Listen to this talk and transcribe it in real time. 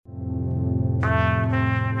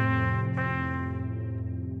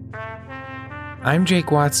I'm Jake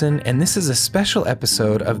Watson, and this is a special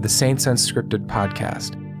episode of the Saints Unscripted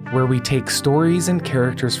podcast, where we take stories and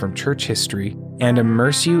characters from church history and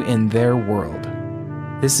immerse you in their world.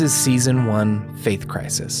 This is Season 1, Faith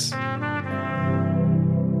Crisis.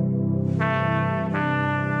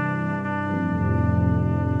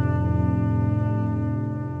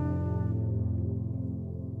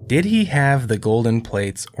 Did he have the golden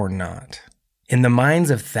plates or not? In the minds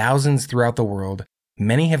of thousands throughout the world,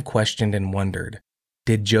 many have questioned and wondered,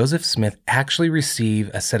 did Joseph Smith actually receive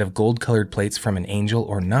a set of gold-colored plates from an angel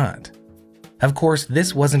or not? Of course,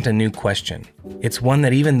 this wasn't a new question. It's one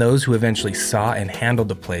that even those who eventually saw and handled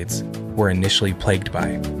the plates were initially plagued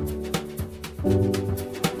by.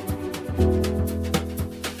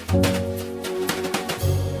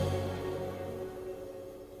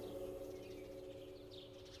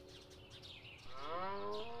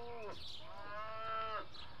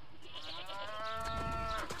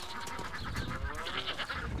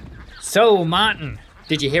 So, Martin,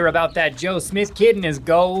 did you hear about that Joe Smith kid and his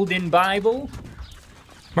golden Bible?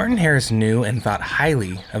 Martin Harris knew and thought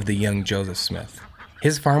highly of the young Joseph Smith.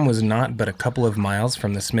 His farm was not but a couple of miles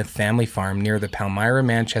from the Smith family farm near the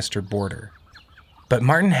Palmyra-Manchester border. But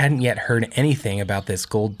Martin hadn't yet heard anything about this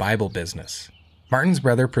gold Bible business. Martin's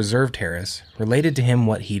brother Preserved Harris related to him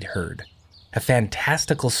what he'd heard. A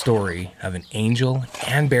fantastical story of an angel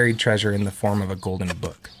and buried treasure in the form of a golden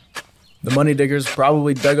book. The money diggers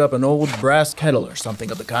probably dug up an old brass kettle or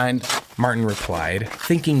something of the kind, Martin replied,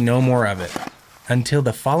 thinking no more of it, until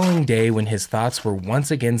the following day when his thoughts were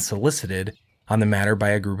once again solicited on the matter by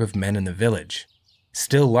a group of men in the village.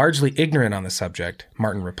 Still largely ignorant on the subject,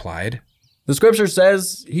 Martin replied, "The scripture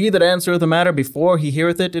says, 'He that answereth a matter before he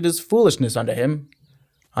heareth it, it is foolishness unto him.'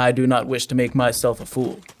 I do not wish to make myself a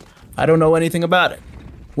fool. I don't know anything about it.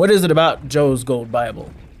 What is it about Joe's gold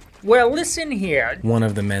Bible?" Well, listen here. One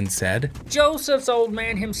of the men said. Joseph's old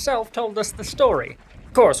man himself told us the story.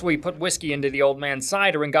 Of course, we put whiskey into the old man's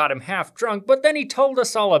cider and got him half drunk, but then he told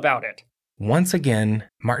us all about it. Once again,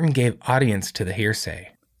 Martin gave audience to the hearsay.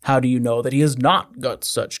 "How do you know that he has not got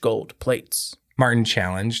such gold plates?" Martin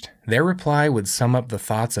challenged. Their reply would sum up the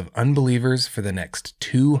thoughts of unbelievers for the next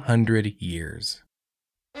 200 years.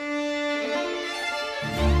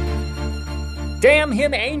 Damn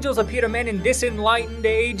him, angels appear to men in this enlightened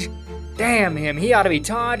age. Damn him, he ought to be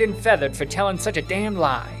tarred and feathered for telling such a damn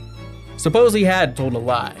lie. Suppose he had told a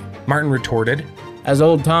lie. Martin retorted. As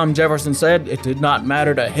old Tom Jefferson said, it did not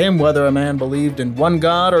matter to him whether a man believed in one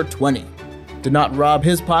God or 20. Did not rob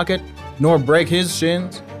his pocket, nor break his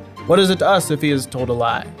shins. What is it to us if he has told a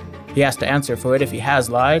lie? He has to answer for it if he has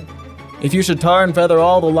lied. If you should tar and feather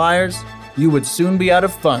all the liars, you would soon be out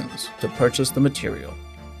of funds to purchase the material.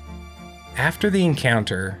 After the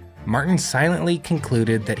encounter, Martin silently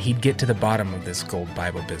concluded that he'd get to the bottom of this gold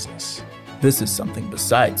Bible business. This is something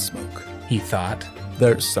besides smoke, he thought.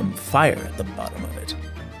 There's some fire at the bottom of it.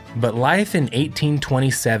 But life in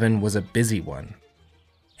 1827 was a busy one,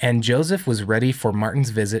 and Joseph was ready for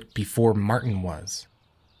Martin's visit before Martin was.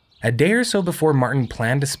 A day or so before Martin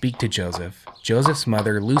planned to speak to Joseph, Joseph's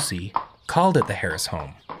mother, Lucy, called at the Harris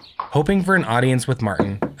home. Hoping for an audience with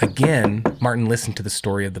Martin, again, Martin listened to the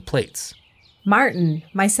story of the plates. "Martin,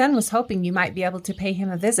 my son was hoping you might be able to pay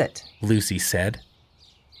him a visit," Lucy said.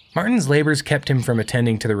 Martin's labors kept him from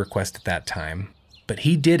attending to the request at that time, but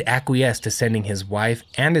he did acquiesce to sending his wife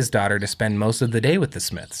and his daughter to spend most of the day with the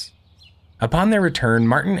Smiths. Upon their return,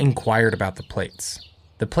 Martin inquired about the plates.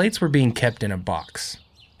 The plates were being kept in a box,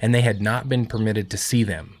 and they had not been permitted to see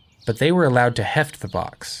them, but they were allowed to heft the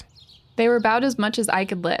box. "They were about as much as I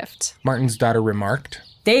could lift," Martin's daughter remarked.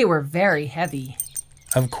 "They were very heavy."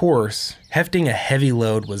 Of course, hefting a heavy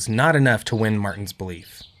load was not enough to win Martin's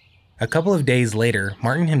belief. A couple of days later,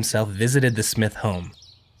 Martin himself visited the Smith home.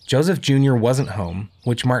 Joseph Jr. wasn't home,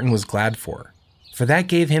 which Martin was glad for that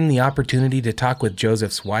gave him the opportunity to talk with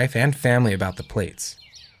Joseph's wife and family about the plates.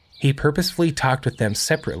 He purposefully talked with them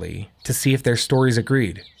separately to see if their stories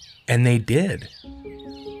agreed, and they did.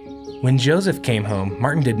 When Joseph came home,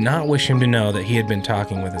 Martin did not wish him to know that he had been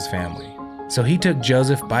talking with his family. So he took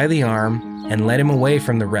Joseph by the arm and led him away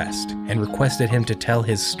from the rest and requested him to tell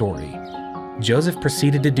his story. Joseph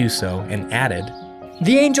proceeded to do so and added,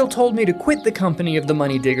 The angel told me to quit the company of the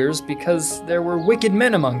money diggers because there were wicked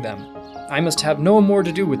men among them. I must have no more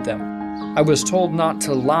to do with them. I was told not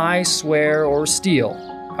to lie, swear, or steal.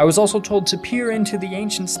 I was also told to peer into the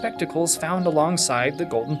ancient spectacles found alongside the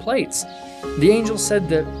golden plates. The angel said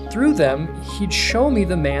that through them, he'd show me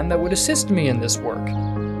the man that would assist me in this work.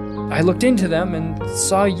 I looked into them and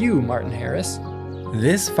saw you, Martin Harris.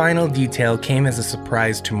 This final detail came as a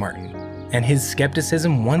surprise to Martin, and his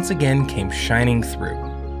skepticism once again came shining through.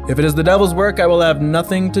 If it is the devil's work, I will have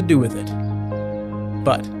nothing to do with it.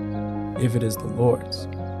 But if it is the Lord's,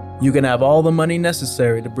 you can have all the money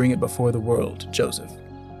necessary to bring it before the world, Joseph.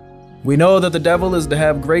 We know that the devil is to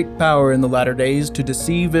have great power in the latter days to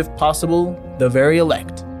deceive, if possible, the very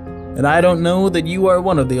elect. And I don't know that you are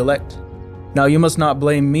one of the elect. Now you must not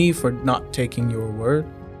blame me for not taking your word.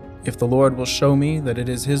 If the Lord will show me that it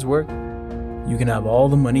is his work, you can have all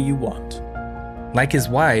the money you want. Like his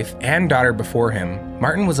wife and daughter before him,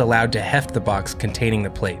 Martin was allowed to heft the box containing the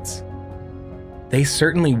plates. They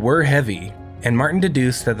certainly were heavy, and Martin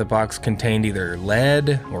deduced that the box contained either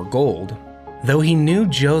lead or gold, though he knew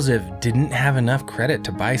Joseph didn't have enough credit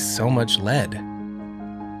to buy so much lead.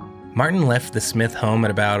 Martin left the Smith home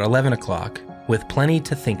at about 11 o'clock with plenty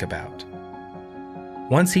to think about.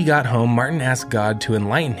 Once he got home, Martin asked God to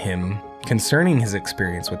enlighten him concerning his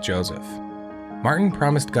experience with Joseph. Martin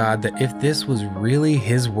promised God that if this was really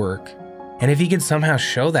his work, and if he could somehow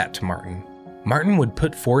show that to Martin, Martin would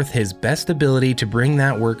put forth his best ability to bring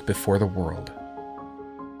that work before the world.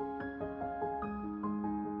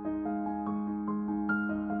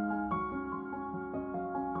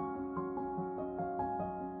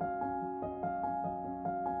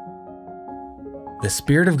 The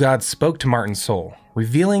Spirit of God spoke to Martin's soul,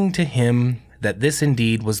 revealing to him that this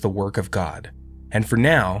indeed was the work of God. And for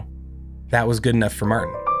now, that was good enough for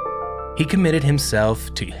Martin. He committed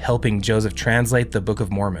himself to helping Joseph translate the Book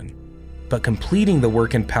of Mormon, but completing the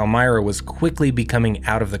work in Palmyra was quickly becoming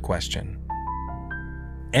out of the question.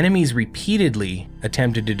 Enemies repeatedly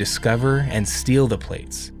attempted to discover and steal the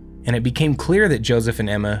plates, and it became clear that Joseph and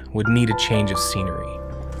Emma would need a change of scenery.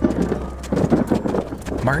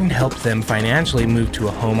 Martin helped them financially move to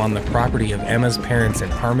a home on the property of Emma's parents in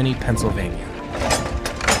Harmony, Pennsylvania.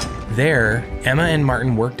 There, Emma and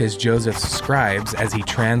Martin worked as Joseph's scribes as he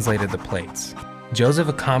translated the plates. Joseph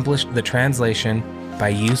accomplished the translation by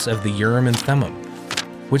use of the Urim and Thummim,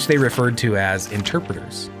 which they referred to as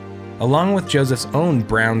interpreters, along with Joseph's own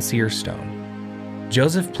brown seer stone.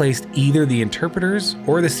 Joseph placed either the interpreters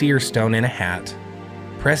or the seer stone in a hat,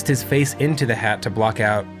 pressed his face into the hat to block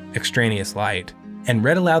out extraneous light, and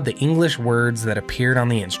read aloud the English words that appeared on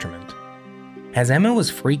the instrument. As Emma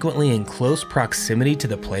was frequently in close proximity to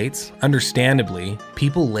the plates, understandably,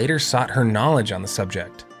 people later sought her knowledge on the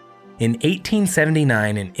subject. In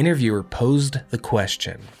 1879, an interviewer posed the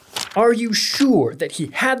question, "Are you sure that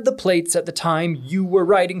he had the plates at the time you were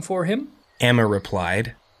writing for him?" Emma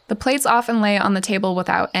replied, The plates often lay on the table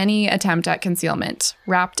without any attempt at concealment,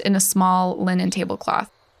 wrapped in a small linen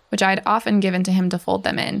tablecloth, which I had often given to him to fold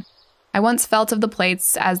them in. I once felt of the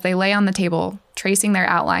plates as they lay on the table, tracing their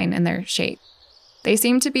outline and their shape. They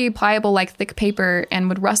seemed to be pliable like thick paper and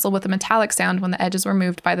would rustle with a metallic sound when the edges were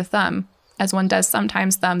moved by the thumb, as one does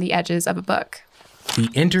sometimes thumb the edges of a book. The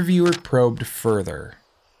interviewer probed further.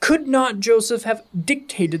 Could not Joseph have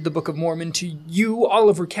dictated the Book of Mormon to you,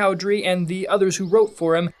 Oliver Cowdery, and the others who wrote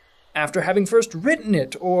for him, after having first written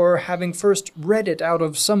it or having first read it out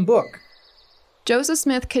of some book? Joseph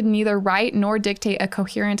Smith could neither write nor dictate a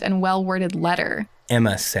coherent and well-worded letter,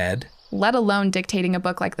 Emma said, let alone dictating a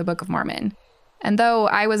book like the Book of Mormon. And though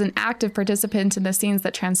I was an active participant in the scenes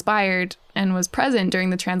that transpired and was present during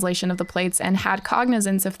the translation of the plates and had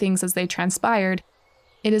cognizance of things as they transpired,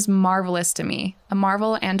 it is marvelous to me, a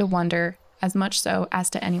marvel and a wonder, as much so as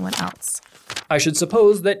to anyone else. I should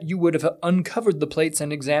suppose that you would have uncovered the plates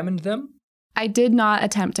and examined them? I did not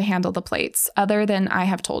attempt to handle the plates, other than I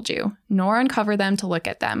have told you, nor uncover them to look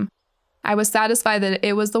at them. I was satisfied that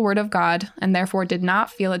it was the word of God, and therefore did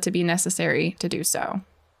not feel it to be necessary to do so.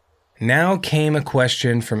 Now came a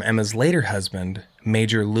question from Emma's later husband,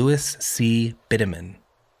 Major Lewis C. Bitteman.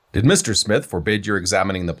 Did Mr. Smith forbid your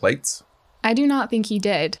examining the plates? I do not think he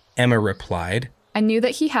did. Emma replied, I knew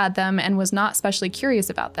that he had them and was not especially curious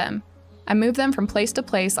about them. I moved them from place to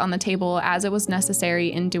place on the table as it was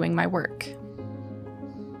necessary in doing my work.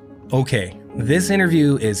 Okay, this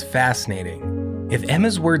interview is fascinating. If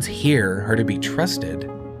Emma's words here are to be trusted,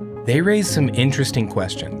 they raise some interesting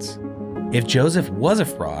questions. If Joseph was a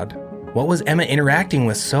fraud, what was Emma interacting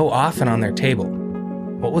with so often on their table?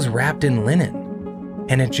 What was wrapped in linen?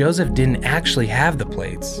 And if Joseph didn't actually have the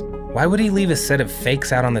plates, why would he leave a set of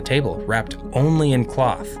fakes out on the table, wrapped only in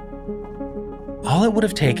cloth? All it would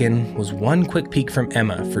have taken was one quick peek from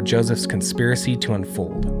Emma for Joseph's conspiracy to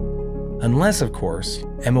unfold. Unless, of course,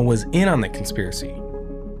 Emma was in on the conspiracy,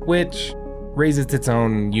 which raises its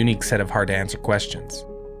own unique set of hard-to-answer questions.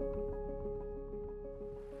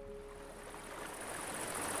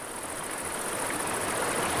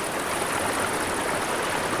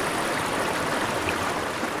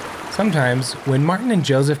 Sometimes, when Martin and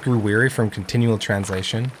Joseph grew weary from continual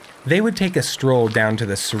translation, they would take a stroll down to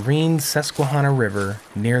the serene Susquehanna River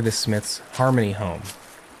near the Smiths' Harmony home.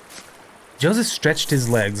 Joseph stretched his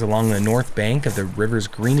legs along the north bank of the river's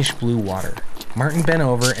greenish-blue water. Martin bent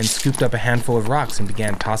over and scooped up a handful of rocks and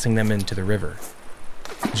began tossing them into the river.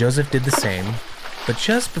 Joseph did the same, but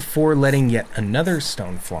just before letting yet another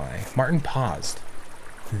stone fly, Martin paused.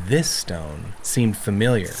 This stone seemed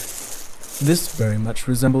familiar. This very much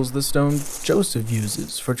resembles the stone Joseph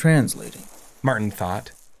uses for translating, Martin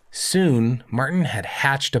thought. Soon, Martin had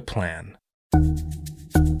hatched a plan.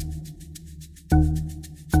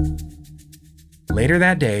 Later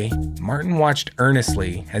that day, Martin watched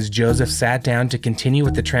earnestly as Joseph sat down to continue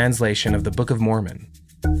with the translation of the Book of Mormon.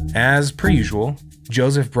 As per usual,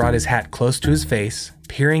 Joseph brought his hat close to his face,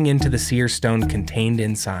 peering into the seer stone contained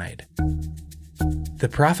inside. The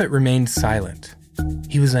prophet remained silent.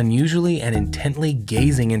 He was unusually and intently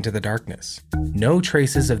gazing into the darkness, no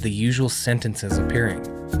traces of the usual sentences appearing.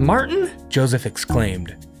 Martin? Joseph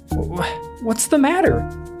exclaimed. What's the matter?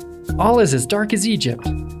 All is as dark as Egypt.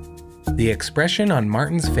 The expression on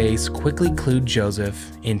Martin's face quickly clued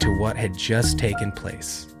Joseph into what had just taken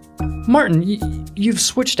place. Martin, you've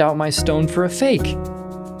switched out my stone for a fake.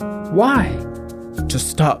 Why? to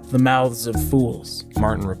stop the mouths of fools,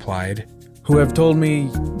 Martin replied, who have told me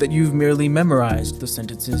that you've merely memorized the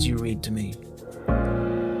sentences you read to me.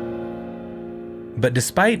 But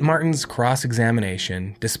despite Martin's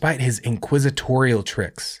cross-examination, despite his inquisitorial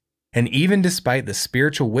tricks, and even despite the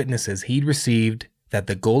spiritual witnesses he'd received that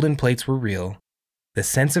the golden plates were real, the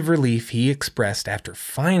sense of relief he expressed after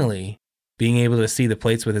finally being able to see the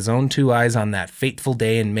plates with his own two eyes on that fateful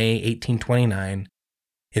day in May 1829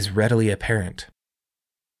 is readily apparent.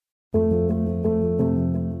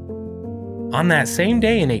 On that same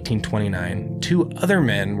day in 1829, two other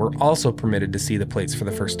men were also permitted to see the plates for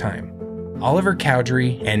the first time, Oliver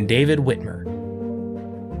Cowdery and David Whitmer.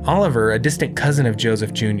 Oliver, a distant cousin of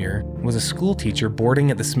Joseph Jr., was a schoolteacher boarding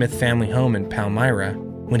at the Smith family home in Palmyra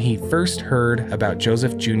when he first heard about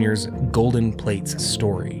Joseph Jr.'s golden plates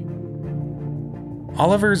story.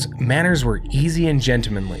 Oliver's manners were easy and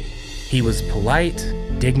gentlemanly. He was polite,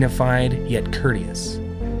 dignified, yet courteous.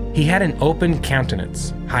 He had an open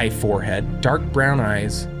countenance, high forehead, dark brown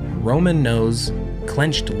eyes, Roman nose,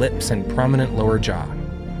 clenched lips, and prominent lower jaw.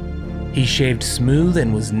 He shaved smooth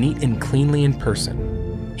and was neat and cleanly in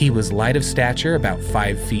person. He was light of stature, about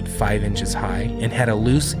 5 feet 5 inches high, and had a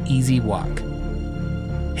loose, easy walk.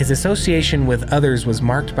 His association with others was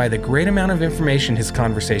marked by the great amount of information his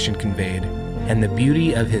conversation conveyed, and the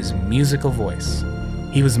beauty of his musical voice.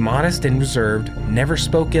 He was modest and reserved, never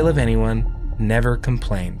spoke ill of anyone, never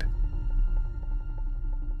complained.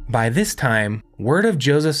 By this time, word of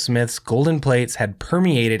Joseph Smith's golden plates had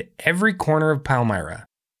permeated every corner of Palmyra.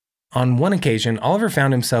 On one occasion, Oliver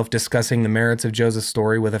found himself discussing the merits of Joseph's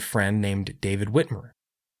story with a friend named David Whitmer.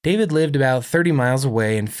 David lived about 30 miles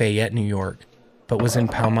away in Fayette, New York, but was in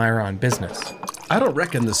Palmyra on business. I don't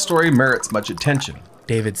reckon the story merits much attention,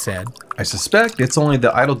 David said. I suspect it's only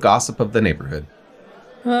the idle gossip of the neighborhood.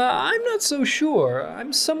 I'm not so sure.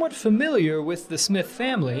 I'm somewhat familiar with the Smith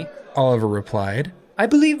family, Oliver replied. I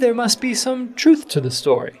believe there must be some truth to the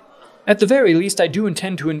story. At the very least, I do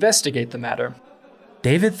intend to investigate the matter.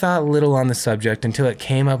 David thought little on the subject until it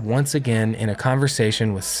came up once again in a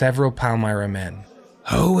conversation with several Palmyra men.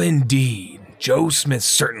 Oh, indeed. Joe Smith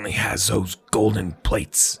certainly has those golden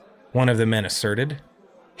plates, one of the men asserted.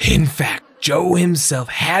 In fact, Joe himself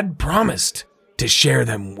had promised to share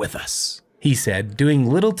them with us, he said, doing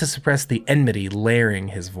little to suppress the enmity layering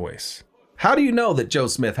his voice. How do you know that Joe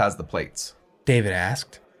Smith has the plates? David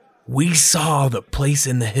asked. We saw the place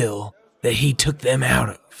in the hill that he took them out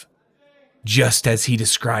of, just as he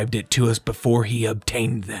described it to us before he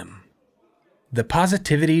obtained them. The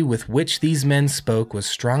positivity with which these men spoke was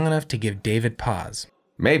strong enough to give David pause.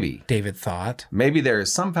 Maybe, David thought. Maybe there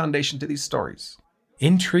is some foundation to these stories.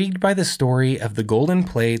 Intrigued by the story of the golden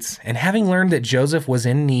plates and having learned that Joseph was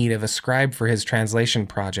in need of a scribe for his translation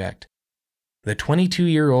project, the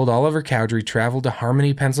 22-year-old Oliver Cowdery traveled to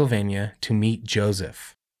Harmony, Pennsylvania to meet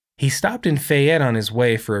Joseph. He stopped in Fayette on his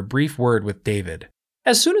way for a brief word with David.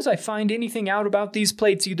 As soon as I find anything out about these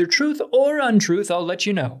plates, either truth or untruth, I'll let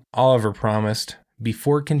you know, Oliver promised,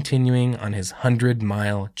 before continuing on his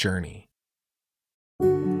 100-mile journey.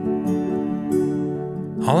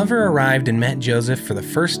 Oliver arrived and met Joseph for the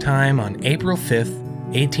first time on April 5th,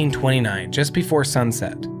 1829, just before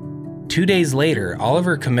sunset. 2 days later,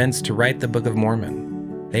 Oliver commenced to write the Book of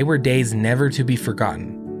Mormon. They were days never to be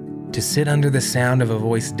forgotten. To sit under the sound of a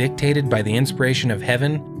voice dictated by the inspiration of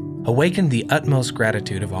heaven awakened the utmost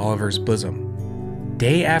gratitude of Oliver's bosom.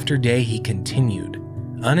 Day after day he continued,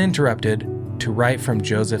 uninterrupted, to write from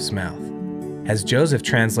Joseph's mouth, as Joseph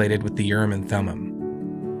translated with the Urim and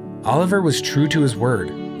Thummim. Oliver was true to his word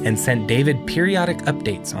and sent David periodic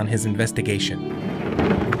updates on his investigation.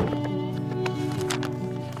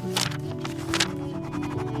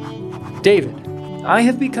 David, I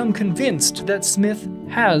have become convinced that Smith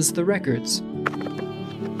has the records.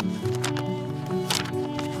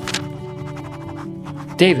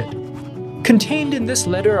 David, contained in this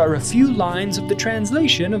letter are a few lines of the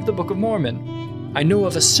translation of the Book of Mormon. I know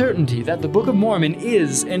of a certainty that the Book of Mormon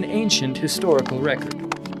is an ancient historical record.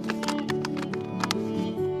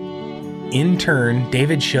 In turn,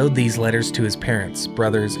 David showed these letters to his parents,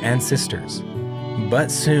 brothers, and sisters. But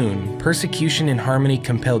soon, persecution in Harmony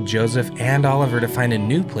compelled Joseph and Oliver to find a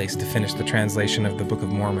new place to finish the translation of the Book of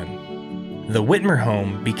Mormon. The Whitmer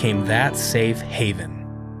home became that safe haven.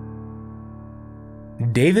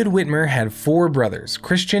 David Whitmer had 4 brothers,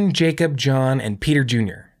 Christian, Jacob, John, and Peter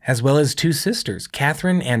Jr., as well as 2 sisters,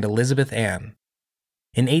 Catherine and Elizabeth Ann.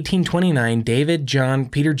 In 1829, David, John,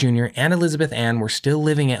 Peter Jr., and Elizabeth Ann were still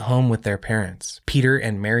living at home with their parents, Peter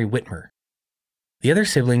and Mary Whitmer. The other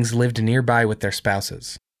siblings lived nearby with their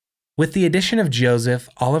spouses. With the addition of Joseph,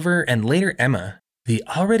 Oliver, and later Emma, the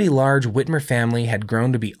already large Whitmer family had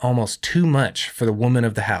grown to be almost too much for the woman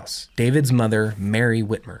of the house, David's mother, Mary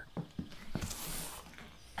Whitmer.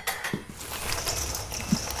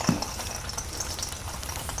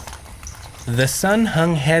 The sun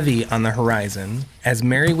hung heavy on the horizon as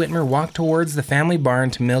Mary Whitmer walked towards the family barn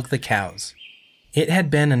to milk the cows. It had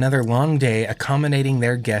been another long day accommodating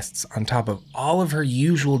their guests on top of all of her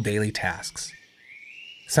usual daily tasks.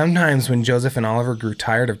 Sometimes when Joseph and Oliver grew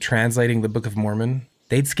tired of translating the Book of Mormon,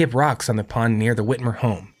 they'd skip rocks on the pond near the Whitmer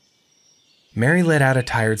home. Mary let out a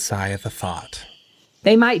tired sigh at the thought.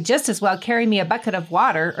 They might just as well carry me a bucket of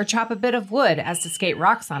water or chop a bit of wood as to skate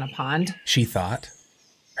rocks on a pond, she thought.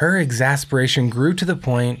 Her exasperation grew to the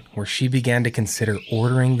point where she began to consider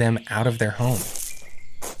ordering them out of their home.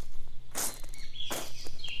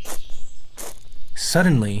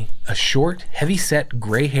 Suddenly, a short, heavy-set,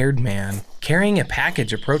 gray-haired man carrying a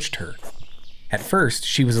package approached her. At first,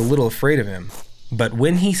 she was a little afraid of him, but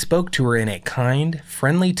when he spoke to her in a kind,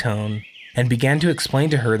 friendly tone and began to explain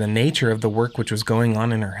to her the nature of the work which was going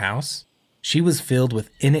on in her house, she was filled with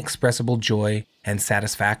inexpressible joy and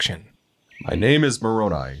satisfaction. My name is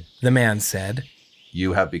Moroni, the man said.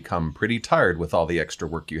 You have become pretty tired with all the extra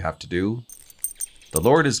work you have to do. The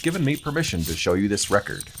Lord has given me permission to show you this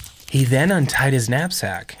record. He then untied his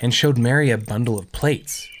knapsack and showed Mary a bundle of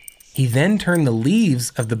plates. He then turned the leaves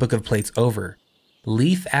of the book of plates over,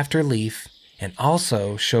 leaf after leaf, and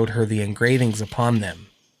also showed her the engravings upon them.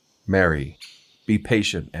 Mary, be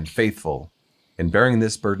patient and faithful in bearing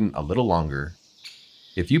this burden a little longer.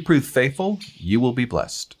 If you prove faithful, you will be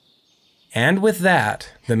blessed. And with that,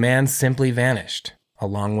 the man simply vanished,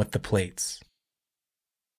 along with the plates.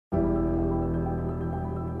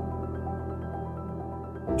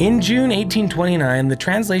 In June 1829, the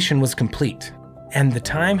translation was complete, and the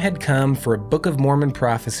time had come for a Book of Mormon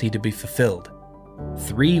prophecy to be fulfilled.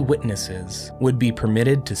 3 witnesses would be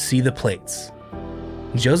permitted to see the plates.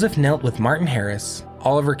 Joseph knelt with Martin Harris,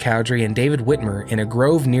 Oliver Cowdery, and David Whitmer in a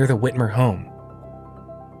grove near the Whitmer home.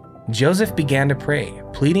 Joseph began to pray,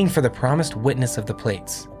 pleading for the promised witness of the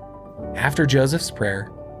plates. After Joseph's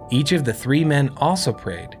prayer, each of the 3 men also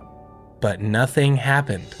prayed, but nothing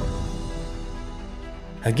happened.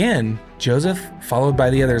 Again, Joseph, followed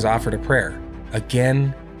by the others, offered a prayer.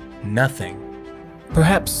 Again, nothing.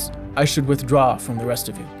 Perhaps I should withdraw from the rest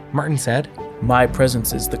of you. Martin said. My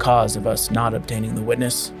presence is the cause of us not obtaining the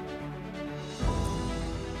witness.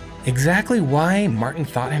 Exactly why Martin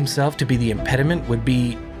thought himself to be the impediment would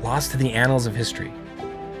be lost to the annals of history.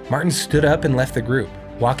 Martin stood up and left the group,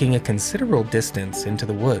 walking a considerable distance into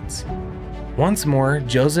the woods. Once more,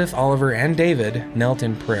 Joseph, Oliver, and David knelt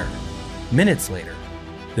in prayer. Minutes later,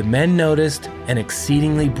 the men noticed an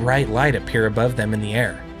exceedingly bright light appear above them in the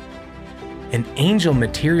air. An angel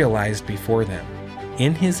materialized before them.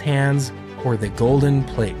 In his hands were the golden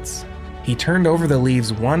plates. He turned over the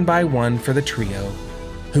leaves one by one for the trio,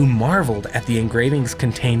 who marveled at the engravings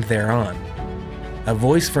contained thereon. A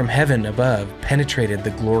voice from heaven above penetrated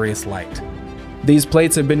the glorious light. These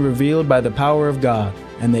plates have been revealed by the power of God,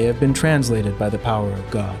 and they have been translated by the power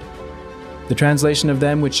of God. The translation of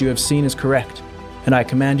them which you have seen is correct, and I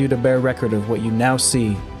command you to bear record of what you now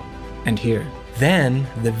see and hear. Then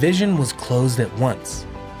the vision was closed at once.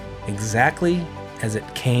 Exactly as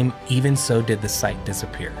it came, even so did the sight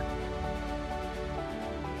disappear.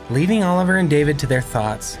 Leaving Oliver and David to their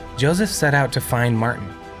thoughts, Joseph set out to find Martin.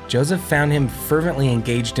 Joseph found him fervently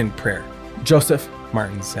engaged in prayer. Joseph,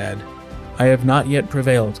 Martin said. I have not yet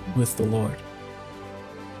prevailed with the Lord.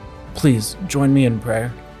 Please join me in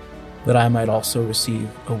prayer, that I might also receive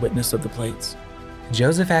a witness of the plates.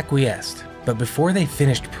 Joseph acquiesced, but before they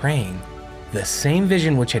finished praying, the same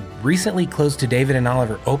vision which had recently closed to David and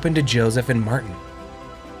Oliver opened to Joseph and Martin.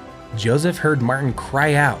 Joseph heard Martin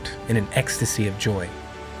cry out in an ecstasy of joy.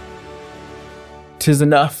 "'Tis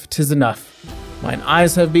enough, 'tis enough. Mine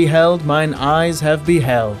eyes have beheld, mine eyes have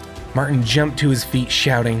beheld. Martin jumped to his feet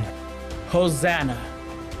shouting, Hosanna!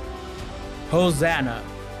 Hosanna!"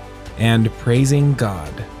 and praising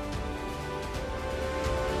God.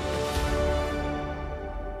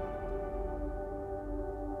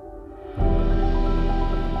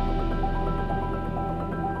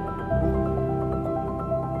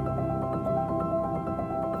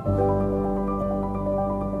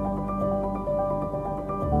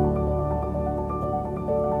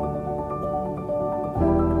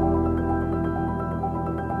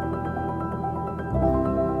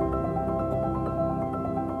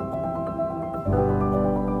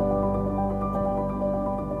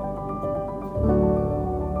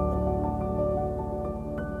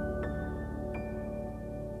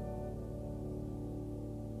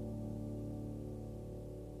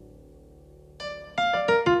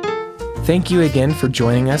 Thank you again for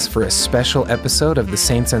joining us for a special episode of the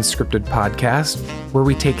Saints Unscripted podcast, where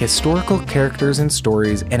we take historical characters and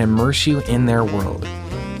stories and immerse you in their world.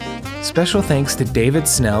 Special thanks to David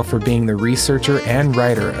Snell for being the researcher and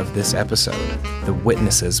writer of this episode, The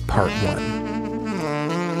Witnesses Part 1.